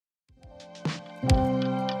Welcome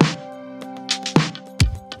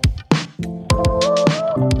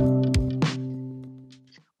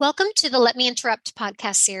to the Let Me Interrupt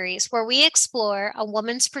podcast series, where we explore a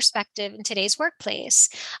woman's perspective in today's workplace.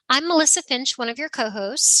 I'm Melissa Finch, one of your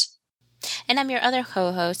co-hosts. And I'm your other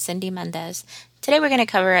co-host, Cindy Mendez. Today we're going to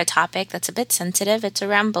cover a topic that's a bit sensitive. It's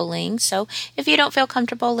around bullying. So if you don't feel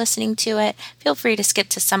comfortable listening to it, feel free to skip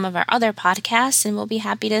to some of our other podcasts and we'll be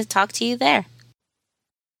happy to talk to you there.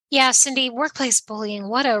 Yeah, Cindy, workplace bullying,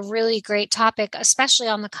 what a really great topic, especially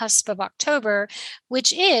on the cusp of October,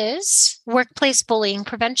 which is Workplace Bullying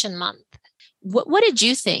Prevention Month. What did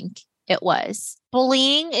you think it was?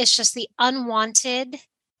 Bullying is just the unwanted,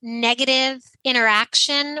 negative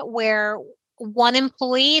interaction where one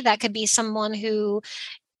employee, that could be someone who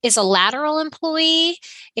is a lateral employee,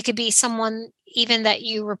 it could be someone even that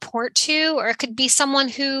you report to, or it could be someone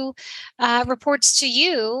who reports to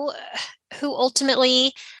you, who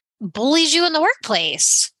ultimately bullies you in the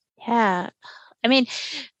workplace. Yeah. I mean,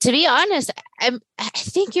 to be honest, I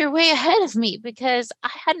think you're way ahead of me because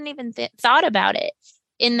I hadn't even thought about it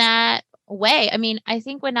in that way. I mean, I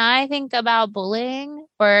think when I think about bullying,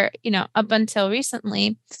 or, up until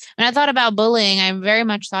recently, when I thought about bullying, I very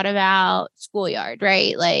much thought about schoolyard,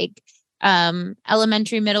 right? Like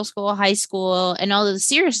elementary, middle school, high school, and all of the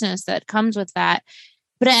seriousness that comes with that.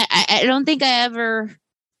 But I don't think I ever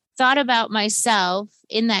thought about myself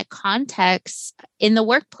in that context in the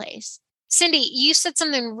workplace. Cindy, you said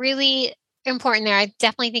something really important there. I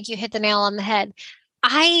definitely think you hit the nail on the head.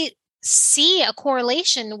 I see a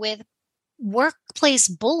correlation with workplace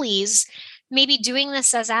bullies maybe doing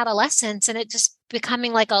this as adolescents and it just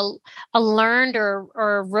becoming like a learned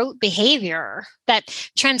or rote behavior that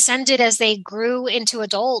transcended as they grew into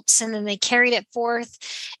adults, and then they carried it forth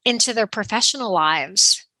into their professional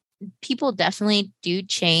lives. People definitely do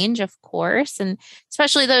change, of course, and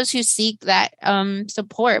especially those who seek that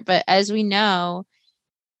support. But as we know,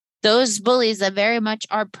 those bullies that very much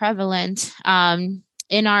are prevalent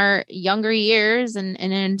in our younger years and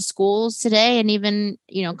in schools today, and even,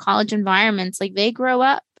 college environments, like they grow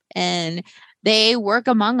up and they work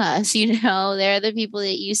among us, they're the people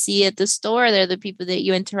that you see at the store. They're the people that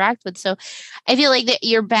you interact with. So I feel like that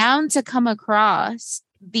you're bound to come across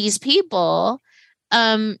these people.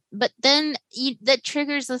 But then that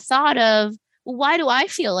triggers the thought of, well, why do I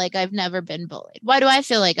feel like I've never been bullied? Why do I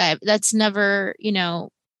feel like that's never,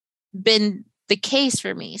 been the case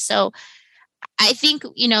for me? So I think,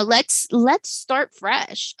 let's start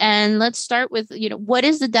fresh, and let's start with, what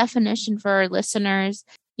is the definition for our listeners?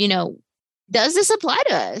 Does this apply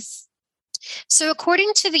to us? So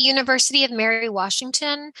according to the University of Mary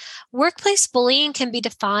Washington, workplace bullying can be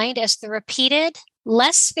defined as the repeated,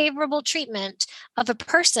 less favorable treatment of a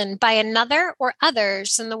person by another or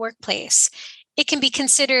others in the workplace. It can be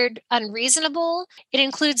considered unreasonable. It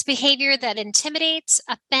includes behavior that intimidates,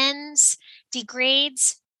 offends,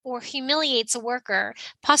 degrades, or humiliates a worker,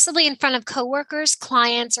 possibly in front of coworkers,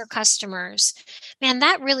 clients, or customers. Man,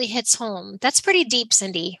 that really hits home. That's pretty deep,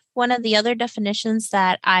 Cindy. One of the other definitions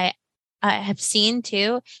that I have seen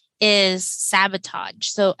too is sabotage.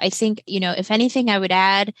 So I think, if anything, I would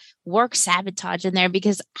add work sabotage in there,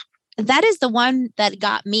 because that is the one that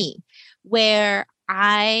got me, where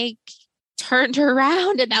I turned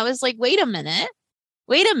around and I was like, wait a minute.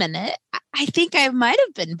 I think I might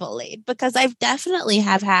have been bullied, because I've definitely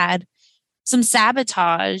have had some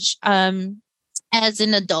sabotage as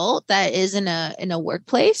an adult that is in a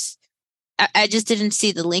workplace. I just didn't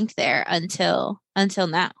see the link there until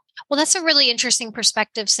now. Well, that's a really interesting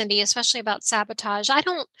perspective, Cindy, especially about sabotage. I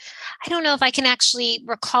don't know if I can actually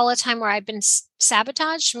recall a time where I've been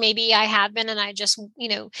sabotaged. Maybe I have been, and I just,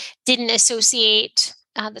 didn't associate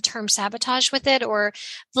the term sabotage with it, or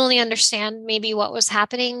fully understand maybe what was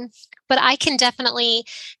happening. But I can definitely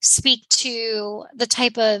speak to the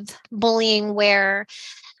type of bullying where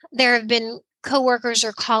there have been coworkers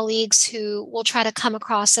or colleagues who will try to come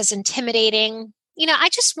across as intimidating. I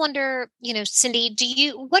just wonder, Cindy,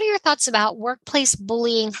 what are your thoughts about workplace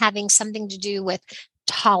bullying having something to do with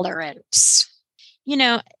tolerance?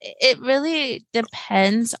 It really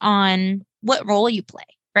depends on what role you play,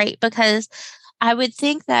 right? Because I would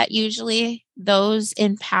think that usually those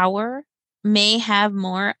in power may have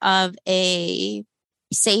more of a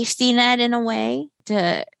safety net in a way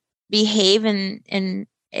to behave in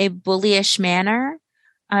a bullyish manner.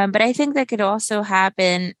 But I think that could also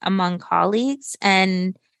happen among colleagues.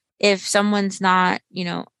 And if someone's not,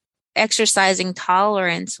 exercising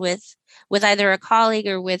tolerance with either a colleague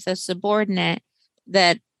or with a subordinate,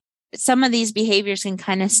 that some of these behaviors can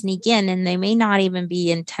kind of sneak in, and they may not even be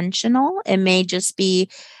intentional. It may just be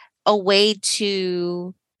a way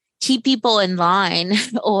to keep people in line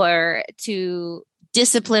or to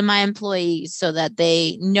discipline my employees so that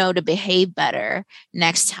they know to behave better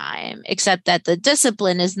next time, except that the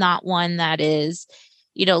discipline is not one that is,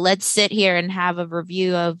 let's sit here and have a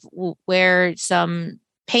review of where some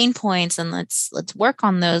pain points and let's work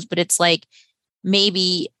on those. But it's like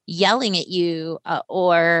maybe yelling at you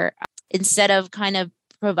or instead of kind of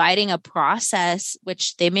providing a process,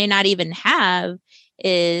 which they may not even have,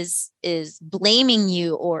 is blaming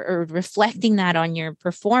you or reflecting that on your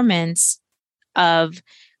performance of,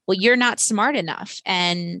 well, you're not smart enough.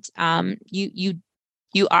 And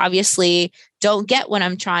you obviously don't get what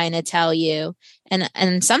I'm trying to tell you.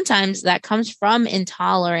 And sometimes that comes from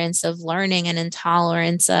intolerance of learning and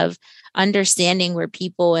intolerance of understanding where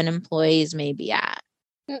people and employees may be at.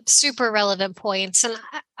 Super relevant points. And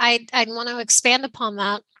I'd want to expand upon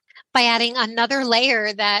that by adding another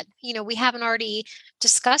layer that, we haven't already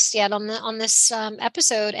discussed yet on this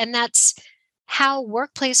episode. And that's how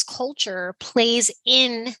workplace culture plays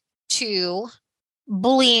into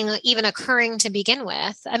bullying even occurring to begin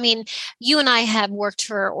with. I mean, you and I have worked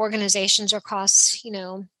for organizations across,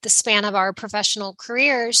 the span of our professional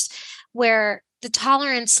careers where the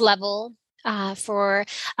tolerance level for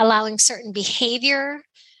allowing certain behavior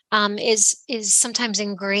is sometimes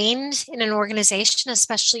ingrained in an organization,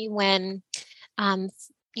 especially when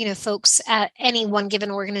folks at any one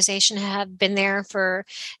given organization have been there for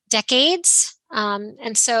decades.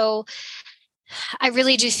 And so I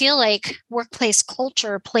really do feel like workplace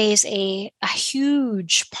culture plays a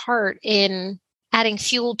huge part in adding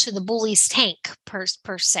fuel to the bully's tank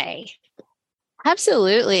per se.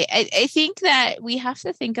 Absolutely. I think that we have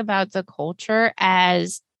to think about the culture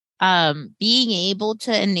as being able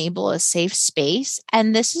to enable a safe space.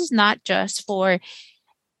 And this is not just for,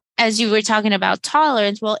 as you were talking about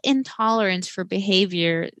tolerance, well, intolerance for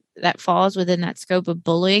behavior that falls within that scope of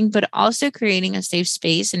bullying, but also creating a safe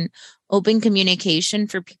space and open communication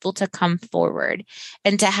for people to come forward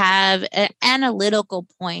and to have analytical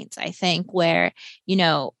points, I think, where,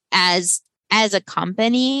 as a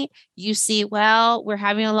company, you see, well, we're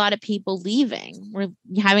having a lot of people leaving. We're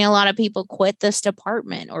having a lot of people quit this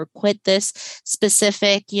department or quit this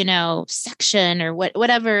specific, section or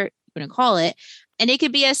whatever you want to call it. And it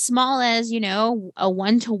could be as small as, a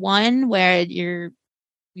one-to-one where you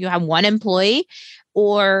have one employee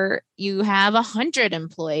or you have 100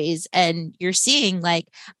 employees and you're seeing like,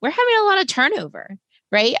 we're having a lot of turnover,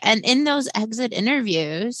 right? And in those exit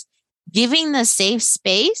interviews, giving the safe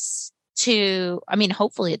space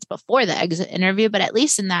hopefully it's before the exit interview, but at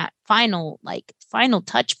least in that final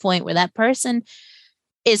touch point where that person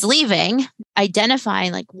is leaving,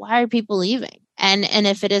 identifying like, why are people leaving? And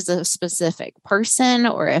if it is a specific person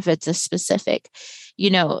or if it's a specific,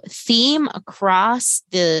 theme across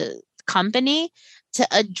the company, to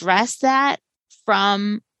address that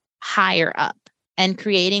from higher up and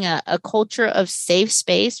creating a culture of safe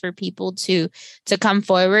space for people to come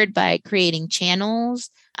forward by creating channels,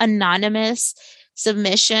 anonymous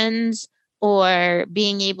submissions, or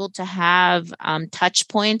being able to have touch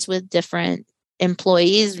points with different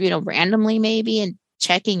employees, randomly maybe, and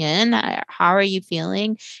checking in. How are you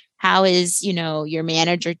feeling? How is, your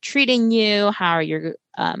manager treating you? How are your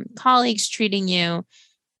colleagues treating you?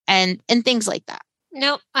 And things like that.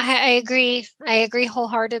 No, I agree. I agree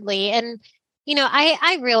wholeheartedly. And,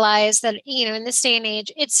 I realize that, in this day and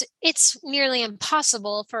age, it's nearly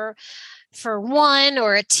impossible for one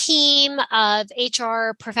or a team of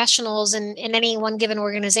HR professionals in any one given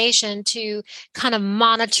organization to kind of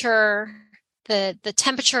monitor the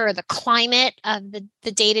temperature or the climate of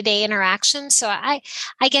the day-to-day interaction. So I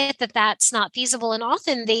get that that's not feasible. And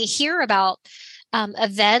often they hear about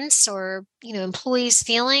events or, employees'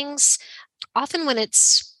 feelings, often when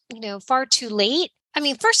it's, far too late. I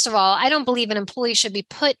mean, first of all, I don't believe an employee should be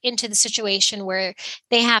put into the situation where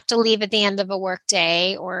they have to leave at the end of a work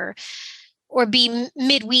day or be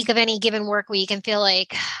midweek of any given work week and feel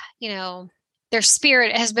like, their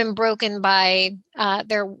spirit has been broken by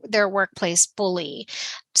their workplace bully.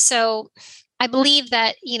 So I believe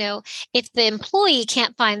that, if the employee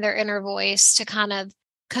can't find their inner voice to kind of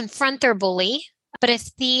confront their bully, but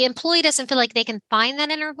if the employee doesn't feel like they can find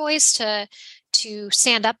that inner voice to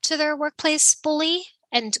stand up to their workplace bully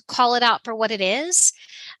and call it out for what it is,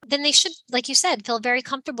 then they should, like you said, feel very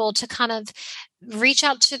comfortable to kind of reach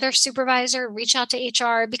out to their supervisor, reach out to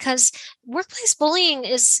HR, because workplace bullying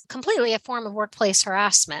is completely a form of workplace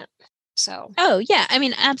harassment. So, oh yeah, I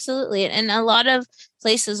mean, absolutely. And a lot of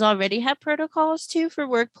places already have protocols too for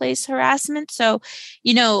workplace harassment. So,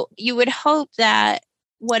 you would hope that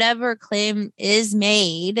whatever claim is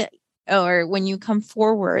made or when you come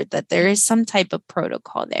forward, that there is some type of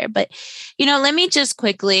protocol there. But, let me just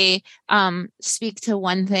quickly speak to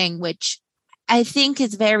one thing, which I think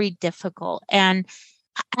is very difficult. And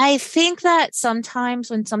I think that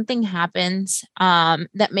sometimes when something happens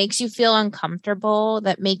that makes you feel uncomfortable,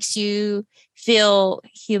 that makes you feel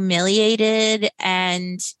humiliated,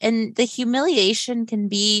 and the humiliation can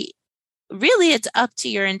be, really, it's up to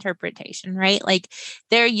your interpretation, right? Like,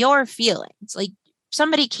 they're your feelings. Like,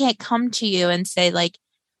 somebody can't come to you and say, like,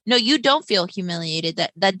 no, you don't feel humiliated.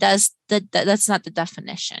 That's not the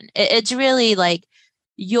definition. It's really like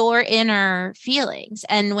your inner feelings.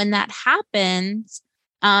 And when that happens,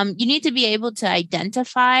 you need to be able to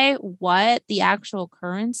identify what the actual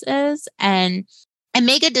occurrence is, and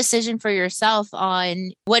make a decision for yourself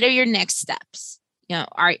on what are your next steps.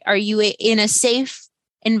 Are you in a safe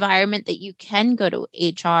environment that you can go to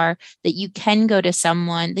HR, that you can go to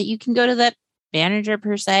someone, that you can go to the manager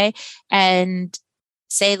per se, and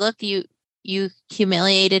say, look, you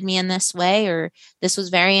humiliated me in this way, or this was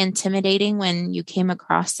very intimidating when you came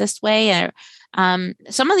across this way. Or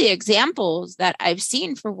some of the examples that I've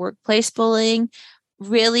seen for workplace bullying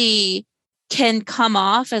really can come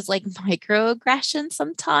off as like microaggressions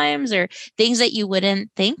sometimes, or things that you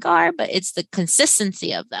wouldn't think are, but it's the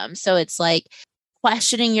consistency of them. So it's like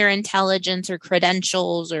questioning your intelligence or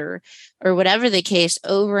credentials, or whatever the case,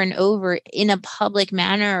 over and over in a public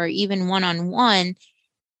manner, or even one-on-one.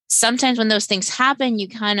 Sometimes when those things happen, you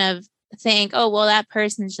kind of think, oh, well, that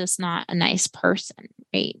person's just not a nice person,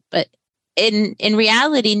 right? But in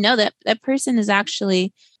reality, no, that person is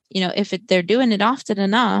actually, they're doing it often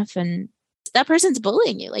enough, and that person's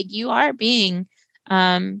bullying you. Like, you are being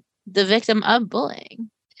the victim of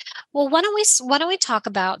bullying. Well, why don't we talk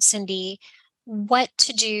about, Cindy, what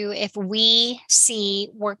to do if we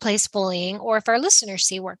see workplace bullying, or if our listeners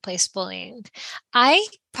see workplace bullying? I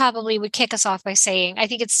probably would kick us off by saying, I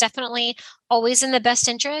think it's definitely always in the best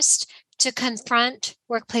interest to confront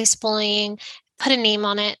workplace bullying, put a name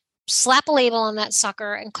on it, slap a label on that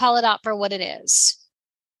sucker, and call it out for what it is.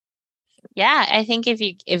 Yeah, I think if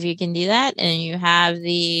you can do that, and you have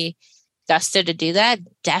the gusto to do that,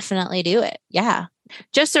 definitely do it. Yeah.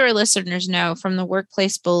 Just so our listeners know, from the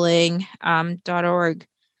workplacebullying.org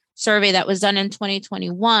survey that was done in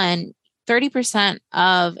 2021, 30%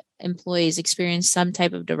 of employees experience some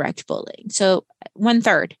type of direct bullying. So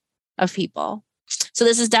 1/3 of people. So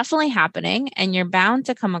this is definitely happening, and you're bound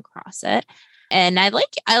to come across it. And I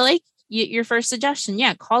like your first suggestion.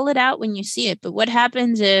 Yeah, call it out when you see it. But what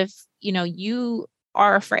happens if, you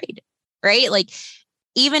are afraid, right? Like,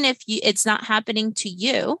 even if it's not happening to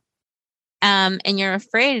you, and you're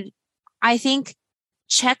afraid, I think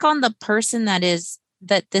check on the person that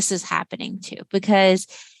this is happening to, because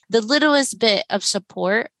the littlest bit of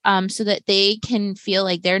support, so that they can feel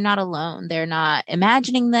like they're not alone, they're not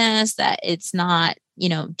imagining this, that it's not,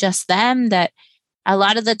 just them, that a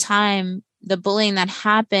lot of the time the bullying that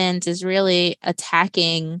happens is really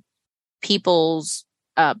attacking people's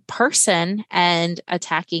person, and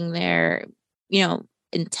attacking their,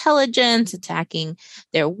 intelligence, attacking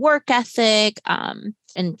their work ethic,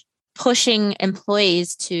 and pushing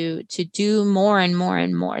employees to do more and more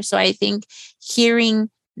and more. So I think hearing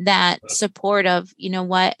that support of,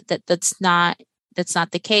 that's not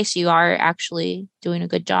the case. You are actually doing a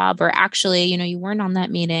good job, or actually, you weren't on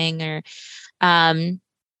that meeting, or oh,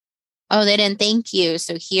 they didn't thank you.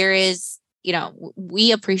 So here is,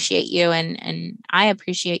 we appreciate you, and I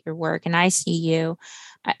appreciate your work, and I see you.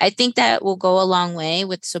 I think that will go a long way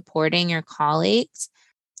with supporting your colleagues.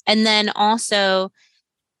 And then also,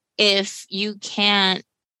 if you can't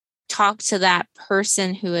talk to that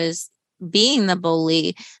person who is being the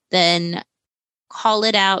bully, then call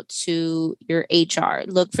it out to your HR.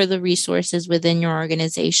 Look for the resources within your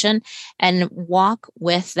organization, and walk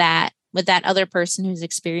with that other person who's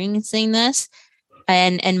experiencing this,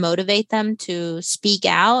 and motivate them to speak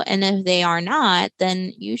out. And if they are not,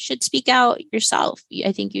 then you should speak out yourself.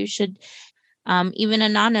 I think you should, even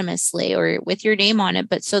anonymously or with your name on it,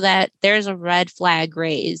 but so that there's a red flag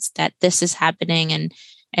raised that this is happening,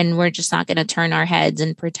 and we're just not going to turn our heads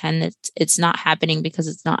and pretend that it's not happening because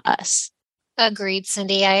it's not us. Agreed,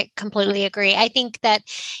 Cindy. I completely agree. I think that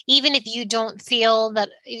even if you don't feel that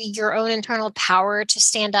your own internal power to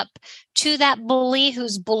stand up to that bully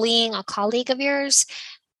who's bullying a colleague of yours,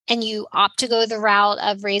 and you opt to go the route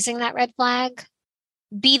of raising that red flag,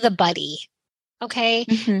 be the buddy. Okay.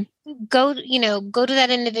 Mm-hmm. Go to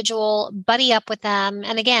that individual, buddy up with them.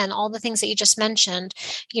 And again, all the things that you just mentioned,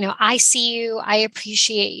 I see you, I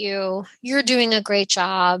appreciate you, you're doing a great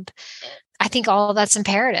job. I think all of that's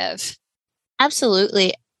imperative.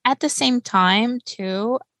 Absolutely. At the same time,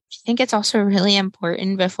 too, think it's also really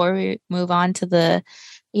important before we move on to the,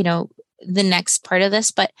 the next part of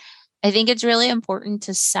this, but I think it's really important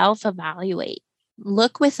to self-evaluate.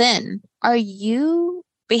 Look within. Are you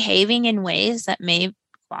behaving in ways that may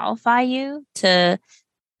qualify you to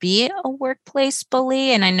be a workplace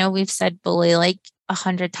bully? And I know we've said bully like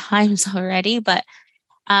 100 times already, but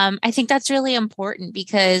I think that's really important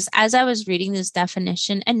because as I was reading this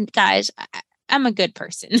definition, and guys, I'm a good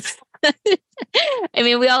person. I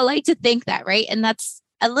mean, we all like to think that, right? And that's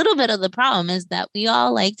a little bit of the problem is that we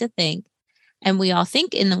all like to think and we all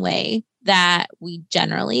think in the way that we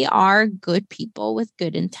generally are good people with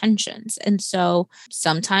good intentions. And so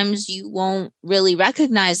sometimes you won't really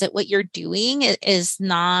recognize that what you're doing is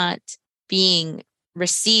not being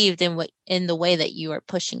received in the way that you are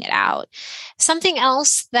pushing it out. Something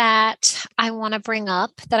else that I want to bring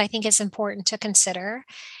up that I think is important to consider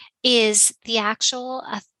is the actual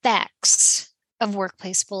effects of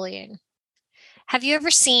workplace bullying. Have you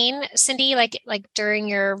ever seen, Cindy, like during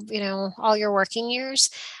your, all your working years,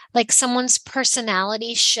 like someone's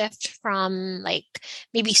personality shift from like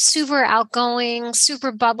maybe super outgoing,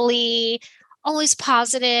 super bubbly, always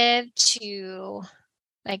positive to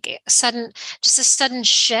like a sudden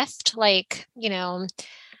shift, like,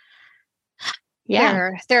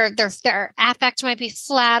 Yeah. their affect might be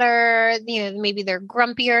flatter, maybe they're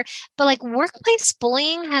grumpier, but like workplace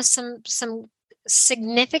bullying has some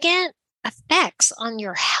significant effects on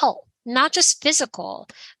your health, not just physical,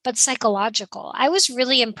 but psychological. I was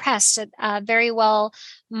really impressed at a Verywell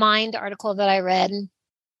Mind article that I read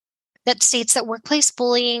that states that workplace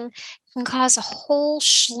bullying can cause a whole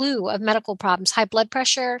slew of medical problems: high blood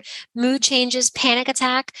pressure, mood changes, panic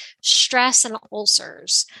attack, stress, and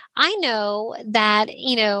ulcers. I know that,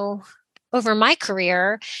 over my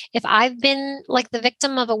career, if I've been like the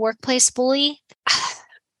victim of a workplace bully,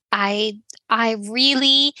 I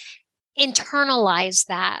really internalize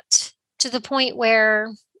that to the point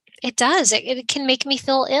where it can make me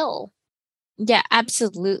feel ill. Yeah,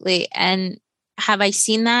 absolutely. And have I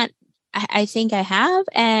seen that? I think I have,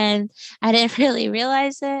 and I didn't really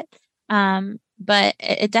realize it. But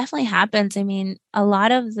it definitely happens. I mean, a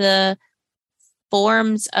lot of the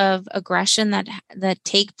forms of aggression that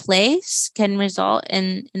take place can result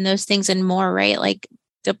in those things and more, right? Like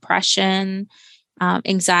depression,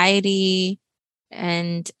 anxiety,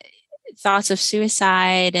 and thoughts of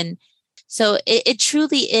suicide. And so it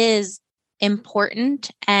truly is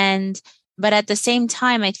important. But at the same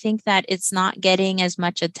time, I think that it's not getting as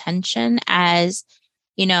much attention as,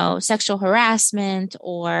 sexual harassment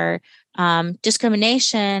or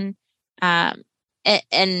discrimination.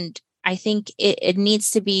 And I think it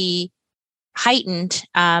needs to be heightened,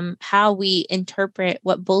 how we interpret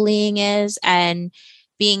what bullying is and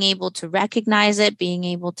being able to recognize it, being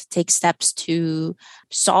able to take steps to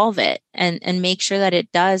solve it and make sure that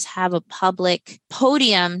it does have a public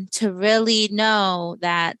podium to really know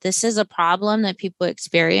that this is a problem that people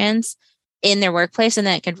experience in their workplace and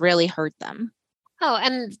that it could really hurt them. Oh,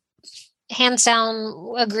 and hands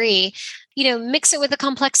down agree. Mix it with the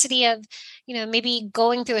complexity of, maybe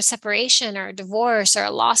going through a separation or a divorce or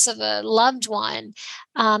a loss of a loved one.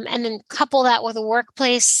 And then couple that with a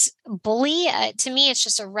workplace bully. To me, it's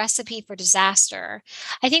just a recipe for disaster.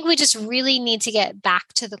 I think we just really need to get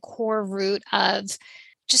back to the core root of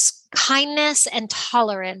just kindness and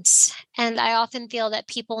tolerance. And I often feel that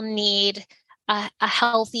people need a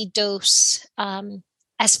healthy dose,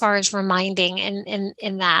 as far as reminding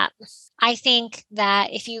in that. I think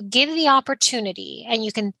that if you give the opportunity and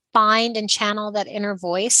you can find and channel that inner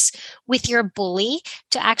voice with your bully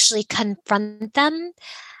to actually confront them,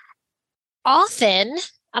 often,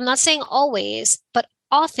 I'm not saying always, but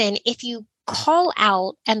often if you call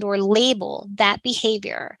out and or label that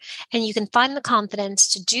behavior and you can find the confidence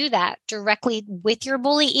to do that directly with your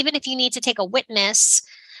bully, even if you need to take a witness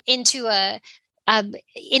into a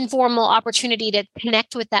informal opportunity to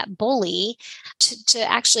connect with that bully to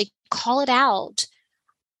actually call it out,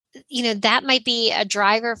 that might be a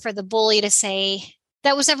driver for the bully to say,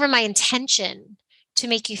 that was never my intention to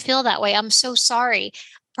make you feel that way. I'm so sorry.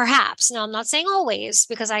 Perhaps. Now, I'm not saying always,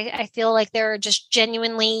 because I feel like there are just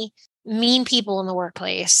genuinely mean people in the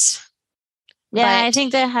workplace. Yeah, I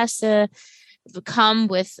think that has to come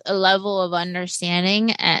with a level of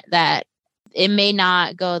understanding that it may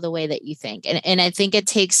not go the way that you think. And I think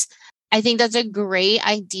I think that's a great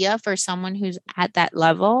idea for someone who's at that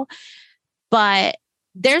level. But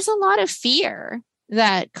there's a lot of fear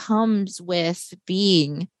that comes with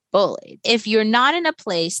being bullied. If you're not in a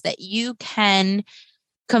place that you can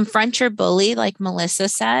confront your bully, like Melissa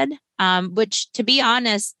said, which to be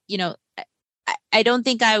honest, I don't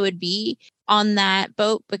think I would be on that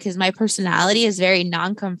boat because my personality is very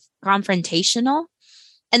non-confrontational,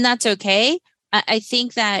 and that's okay. I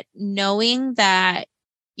think that knowing that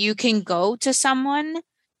you can go to someone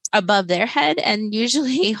above their head, and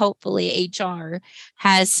usually, hopefully, HR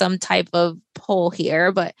has some type of pull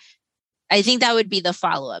here, but I think that would be the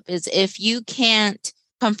follow-up is if you can't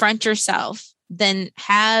confront yourself, then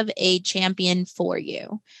have a champion for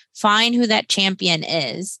you. Find who that champion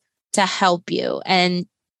is to help you. And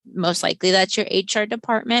most likely that's your HR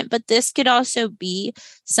department, but this could also be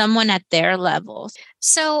someone at their level.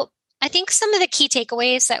 So I think some of the key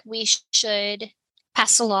takeaways that we should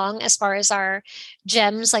pass along as far as our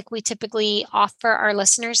gems, like we typically offer our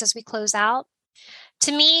listeners as we close out,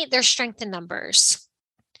 to me, there's strength in numbers.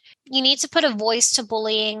 You need to put a voice to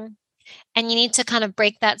bullying, and you need to kind of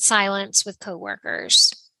break that silence with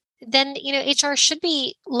coworkers. Then, HR should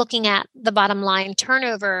be looking at the bottom line: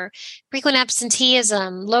 turnover, frequent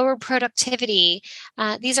absenteeism, lower productivity.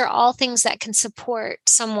 These are all things that can support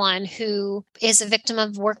someone who is a victim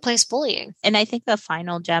of workplace bullying. And I think the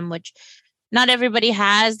final gem, which not everybody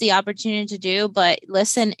has the opportunity to do, but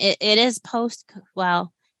listen, it is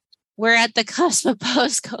we're at the cusp of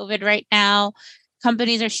post-COVID right now.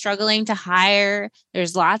 Companies are struggling to hire.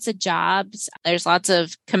 There's lots of jobs. There's lots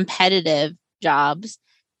of competitive jobs.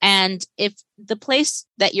 And if the place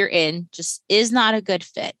that you're in just is not a good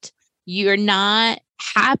fit, you're not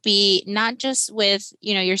happy, not just with,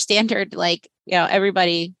 your standard,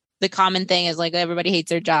 everybody, the common thing is everybody hates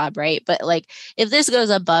their job, right? But if this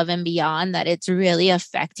goes above and beyond that, it's really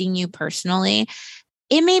affecting you personally,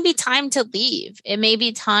 it may be time to leave. It may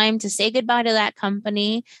be time to say goodbye to that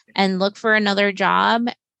company and look for another job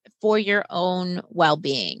for your own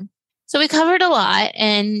well-being. So we covered a lot.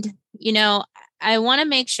 And, I want to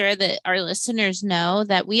make sure that our listeners know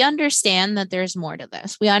that we understand that there's more to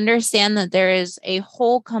this. We understand that there is a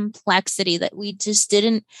whole complexity that we just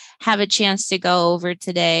didn't have a chance to go over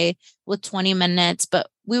today with 20 minutes, but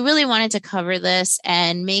we really wanted to cover this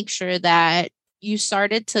and make sure that you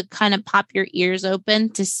started to kind of pop your ears open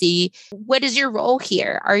to see what is your role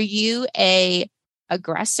here. Are you a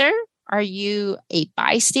aggressor? Are you a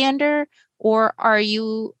bystander? Or are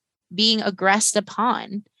you being aggressed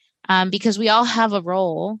upon? Because we all have a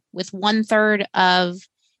role. With 1/3 of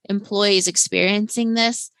employees experiencing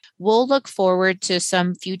this, we'll look forward to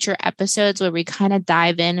some future episodes where we kind of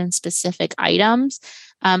dive in specific items.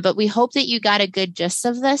 But we hope that you got a good gist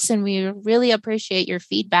of this, and we really appreciate your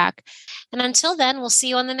feedback. And until then, we'll see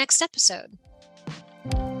you on the next episode.